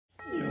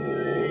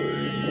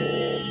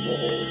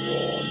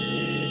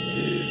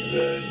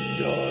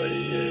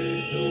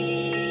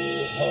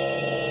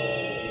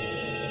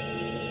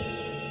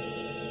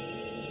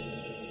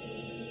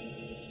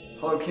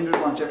Kindred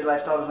Longevity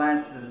Lifestyle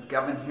Designers. This is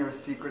Govin here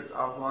with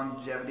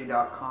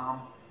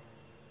secretsoflongevity.com.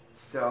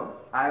 So,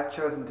 I've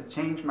chosen to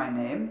change my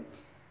name.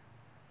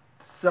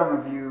 Some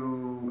of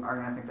you are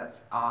going to think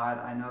that's odd.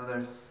 I know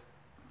there's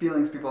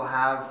feelings people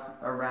have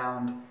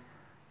around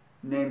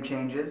name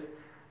changes.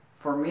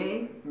 For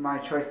me, my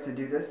choice to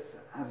do this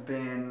has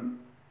been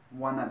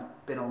one that's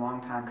been a long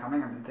time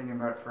coming. I've been thinking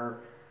about it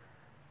for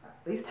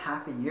at least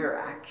half a year,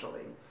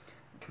 actually,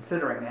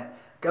 considering it.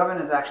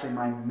 Govin is actually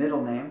my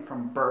middle name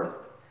from birth,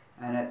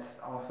 and it's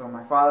also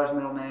my father's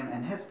middle name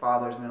and his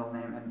father's middle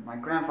name, and my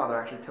grandfather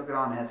actually took it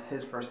on as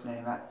his first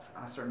name at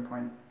a certain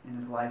point in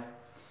his life.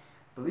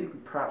 I believe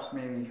perhaps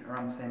maybe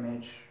around the same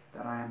age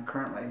that I am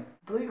currently. I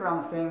believe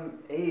around the same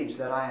age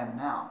that I am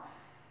now.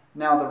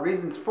 Now, the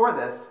reasons for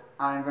this,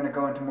 I'm going to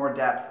go into more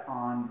depth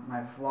on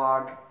my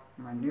vlog,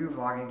 my new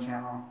vlogging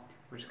channel,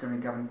 which is going to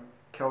be Govin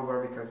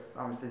Kilgour, because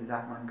obviously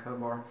Zach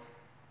Martin-Kilgour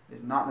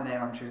is not the name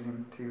I'm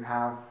choosing to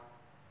have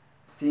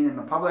seen in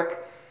the public.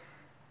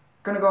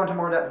 Going to go into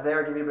more depth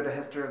there, give you a bit of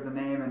history of the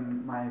name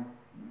and my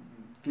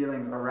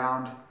feelings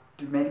around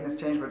making this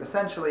change, but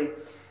essentially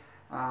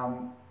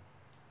I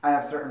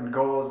have certain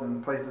goals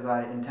and places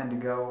I intend to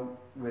go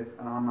with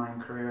an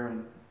online career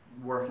and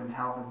work and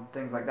health and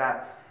things like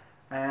that.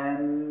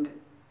 And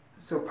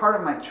so part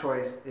of my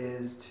choice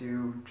is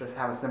to just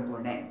have a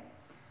simpler name.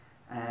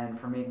 And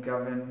for me,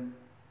 Govin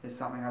is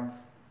something I've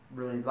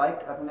really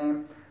liked as a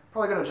name.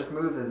 Probably going to just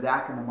move the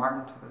Zach and the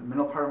Martin to the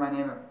middle part of my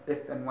name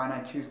if and when I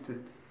choose to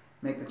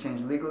make the change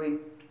legally.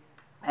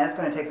 And it's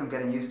going to take some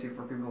getting used to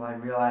for people, I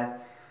realize.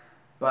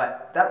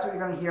 But that's what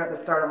you're going to hear at the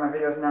start of my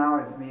videos now,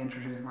 is me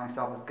introducing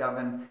myself as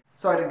Govin.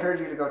 So I'd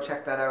encourage you to go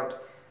check that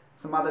out.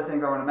 Some other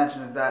things I want to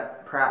mention is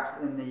that perhaps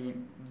in the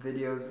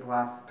videos, the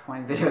last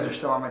 20 videos or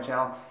so on my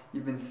channel,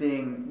 you've been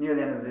seeing near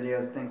the end of the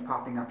videos things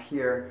popping up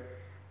here,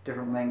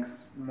 different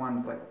links.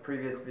 One's like the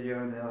previous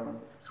video, the other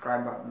one's the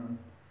subscribe button,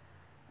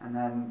 and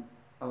then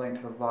a link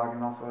to the vlog,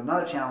 and also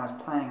another channel I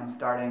was planning on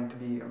starting to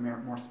be a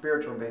more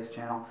spiritual based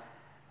channel.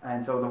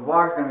 And so the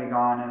vlog's going to be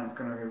gone and it's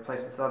going to be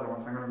replaced with the other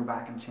one, so I'm going to go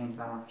back and change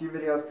that on a few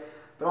videos.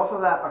 But also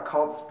that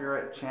occult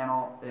spirit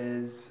channel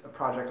is a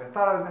project I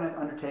thought I was going to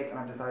undertake, and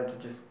I've decided to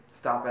just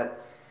stop it.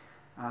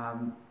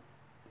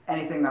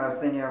 Anything that I was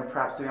thinking of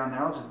perhaps doing on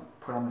there, I'll just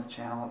put on this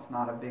channel. It's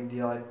not a big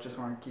deal. I just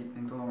want to keep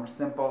things a little more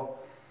simple,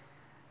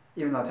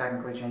 even though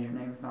technically changing your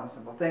name is not a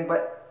simple thing.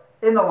 But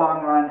in the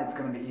long run, it's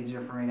going to be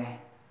easier for me to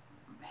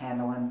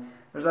handle. And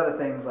there's other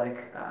things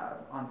like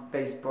on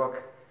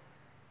Facebook.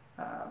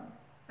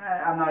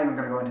 I'm not even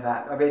going to go into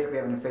that. I basically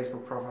have a new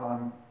Facebook profile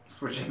I'm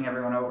switching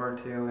everyone over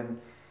to and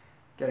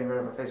getting rid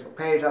of a Facebook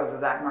page. That was the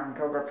Zach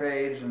Martin-Kilgour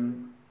page,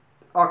 and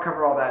I'll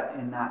cover all that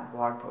in that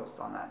blog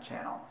post on that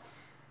channel,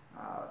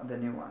 the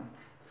new one.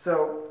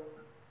 So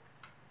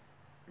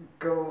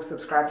go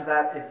subscribe to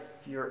that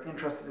if you're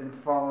interested in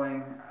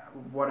following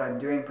what I'm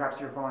doing. Perhaps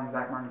you're following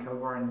Zach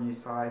Martin-Kilgour and you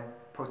saw I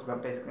post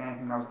about basically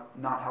anything that was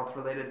not health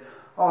related.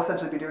 I'll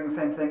essentially be doing the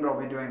same thing, but I'll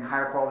be doing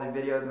higher quality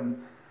videos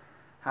and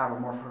have a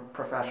more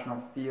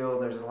professional feel.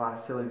 There's a lot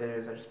of silly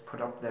videos I just put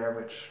up there,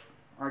 which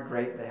are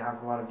great. They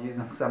have a lot of views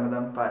on some of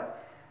them,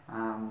 but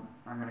I'm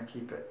going to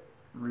keep it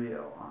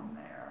real on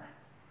there.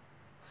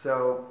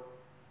 So,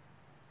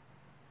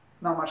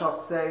 not much else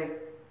to say.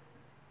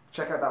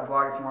 Check out that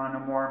vlog if you want to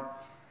know more,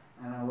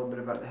 and a little bit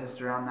about the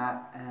history on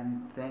that.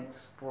 And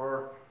thanks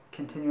for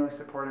continually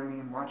supporting me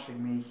and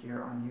watching me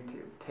here on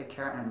YouTube. Take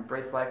care and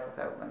embrace life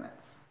without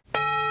limits.